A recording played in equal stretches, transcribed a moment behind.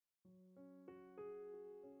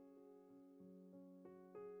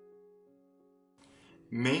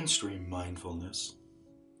Mainstream mindfulness,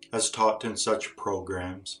 as taught in such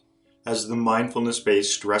programs as the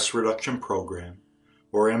Mindfulness-Based Stress Reduction Program,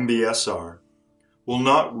 or MBSR, will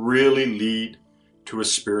not really lead to a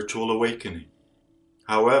spiritual awakening.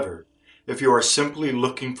 However, if you are simply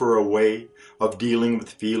looking for a way of dealing with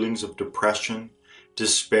feelings of depression,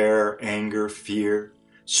 despair, anger, fear,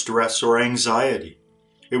 stress, or anxiety,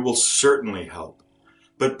 it will certainly help.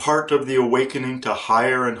 But part of the awakening to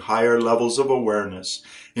higher and higher levels of awareness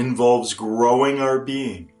involves growing our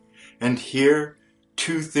being. And here,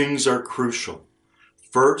 two things are crucial.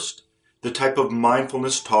 First, the type of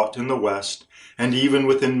mindfulness taught in the West, and even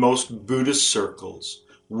within most Buddhist circles,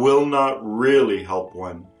 will not really help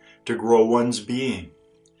one to grow one's being.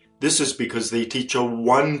 This is because they teach a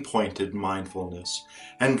one-pointed mindfulness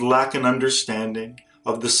and lack an understanding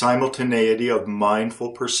of the simultaneity of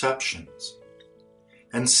mindful perceptions.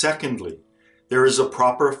 And secondly, there is a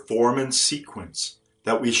proper form and sequence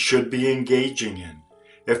that we should be engaging in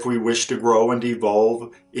if we wish to grow and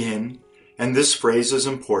evolve in, and this phrase is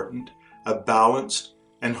important, a balanced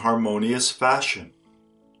and harmonious fashion.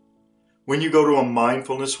 When you go to a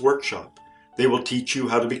mindfulness workshop, they will teach you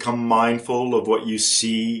how to become mindful of what you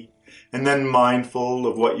see, and then mindful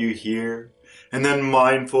of what you hear, and then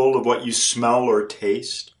mindful of what you smell or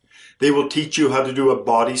taste. They will teach you how to do a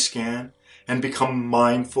body scan and become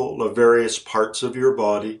mindful of various parts of your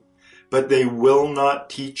body, but they will not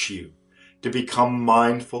teach you to become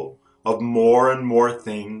mindful of more and more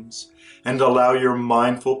things and allow your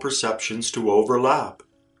mindful perceptions to overlap.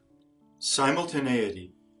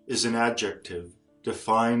 Simultaneity is an adjective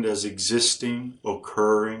defined as existing,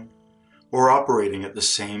 occurring, or operating at the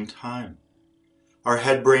same time. Our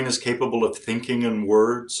head brain is capable of thinking in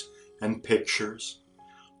words and pictures,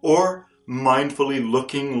 or mindfully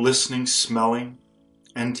looking, listening, smelling,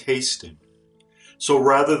 and tasting. So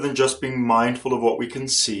rather than just being mindful of what we can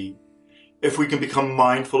see, if we can become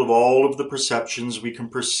mindful of all of the perceptions we can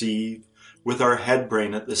perceive with our head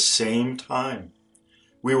brain at the same time,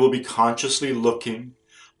 we will be consciously looking,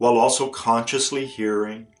 while also consciously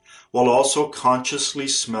hearing, while also consciously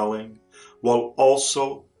smelling, while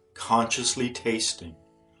also consciously tasting,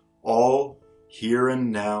 all here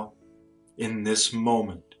and now in this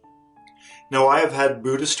moment. Now, I have had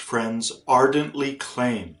Buddhist friends ardently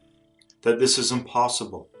claim that this is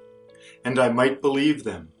impossible, and I might believe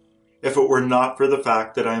them if it were not for the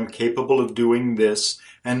fact that I am capable of doing this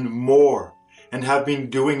and more, and have been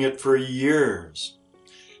doing it for years.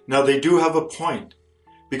 Now, they do have a point,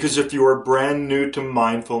 because if you are brand new to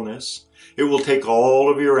mindfulness, it will take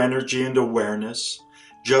all of your energy and awareness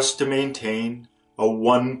just to maintain a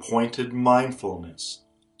one-pointed mindfulness.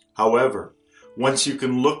 However, once you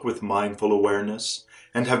can look with mindful awareness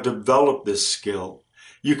and have developed this skill,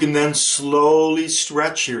 you can then slowly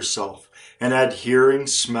stretch yourself and add hearing,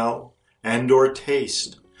 smell, and or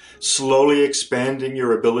taste, slowly expanding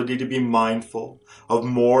your ability to be mindful of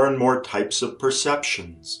more and more types of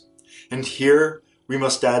perceptions. And here we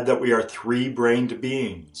must add that we are three-brained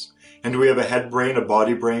beings, and we have a head brain, a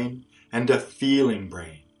body brain, and a feeling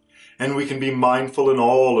brain. And we can be mindful in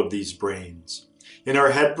all of these brains. In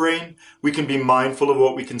our head brain, we can be mindful of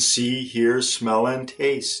what we can see, hear, smell, and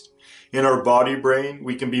taste. In our body brain,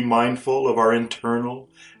 we can be mindful of our internal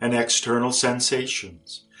and external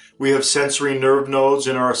sensations. We have sensory nerve nodes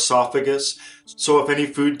in our esophagus, so if any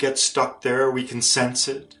food gets stuck there, we can sense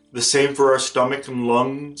it. The same for our stomach and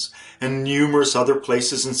lungs and numerous other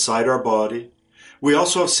places inside our body. We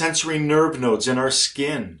also have sensory nerve nodes in our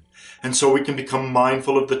skin, and so we can become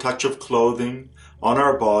mindful of the touch of clothing on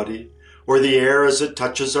our body, or the air as it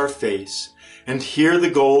touches our face. And here the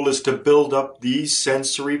goal is to build up these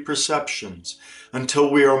sensory perceptions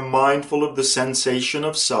until we are mindful of the sensation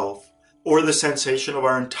of self, or the sensation of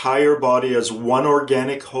our entire body as one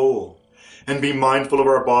organic whole, and be mindful of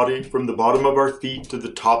our body from the bottom of our feet to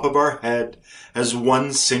the top of our head as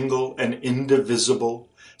one single and indivisible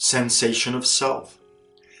sensation of self.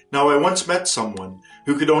 Now, I once met someone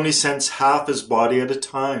who could only sense half his body at a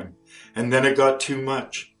time, and then it got too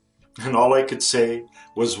much. And all I could say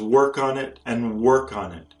was work on it and work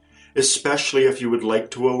on it, especially if you would like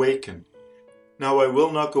to awaken. Now, I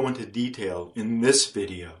will not go into detail in this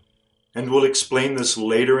video, and will explain this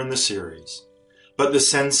later in the series, but the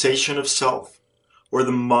sensation of self, or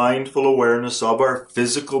the mindful awareness of our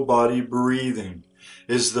physical body breathing,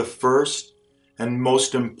 is the first and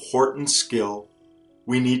most important skill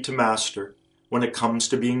we need to master when it comes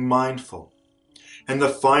to being mindful. And the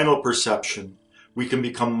final perception we can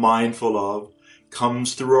become mindful of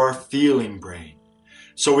comes through our feeling brain.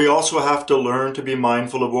 So we also have to learn to be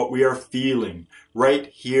mindful of what we are feeling right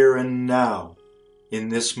here and now in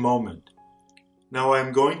this moment. Now I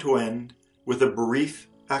am going to end with a brief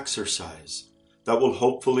exercise that will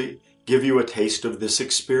hopefully give you a taste of this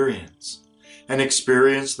experience, an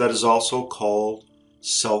experience that is also called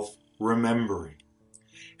self-remembering.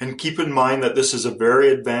 And keep in mind that this is a very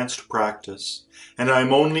advanced practice, and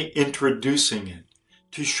I'm only introducing it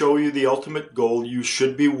to show you the ultimate goal you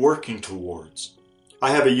should be working towards. I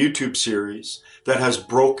have a YouTube series that has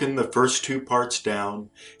broken the first 2 parts down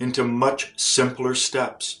into much simpler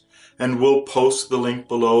steps, and we'll post the link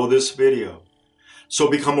below this video. So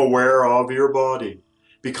become aware of your body.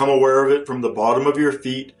 Become aware of it from the bottom of your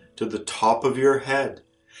feet to the top of your head.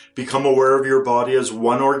 Become aware of your body as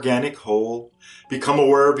one organic whole. Become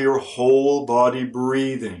aware of your whole body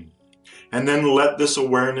breathing. And then let this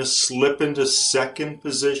awareness slip into second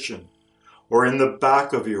position or in the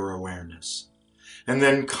back of your awareness. And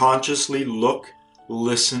then consciously look,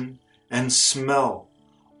 listen, and smell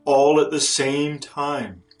all at the same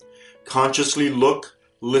time. Consciously look,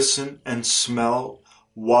 listen, and smell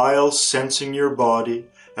while sensing your body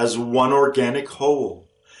as one organic whole.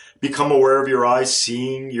 Become aware of your eyes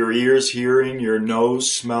seeing, your ears hearing, your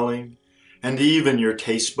nose smelling, and even your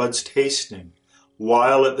taste buds tasting,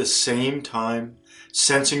 while at the same time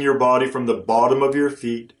sensing your body from the bottom of your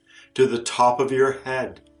feet to the top of your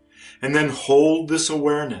head. And then hold this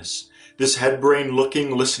awareness, this head-brain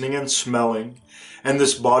looking, listening, and smelling, and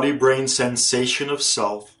this body-brain sensation of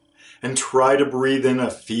self, and try to breathe in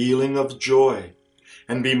a feeling of joy,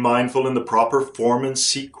 and be mindful in the proper form and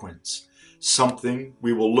sequence, something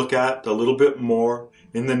we will look at a little bit more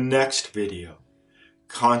in the next video.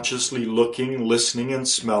 Consciously looking, listening, and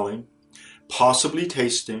smelling, possibly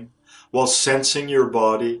tasting, while sensing your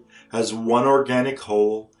body as one organic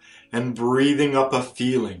whole, and breathing up a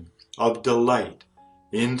feeling of delight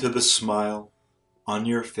into the smile on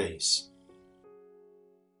your face.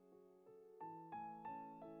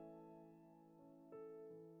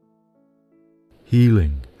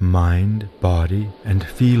 Healing mind, body, and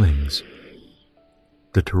feelings.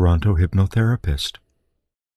 The Toronto hypnotherapist.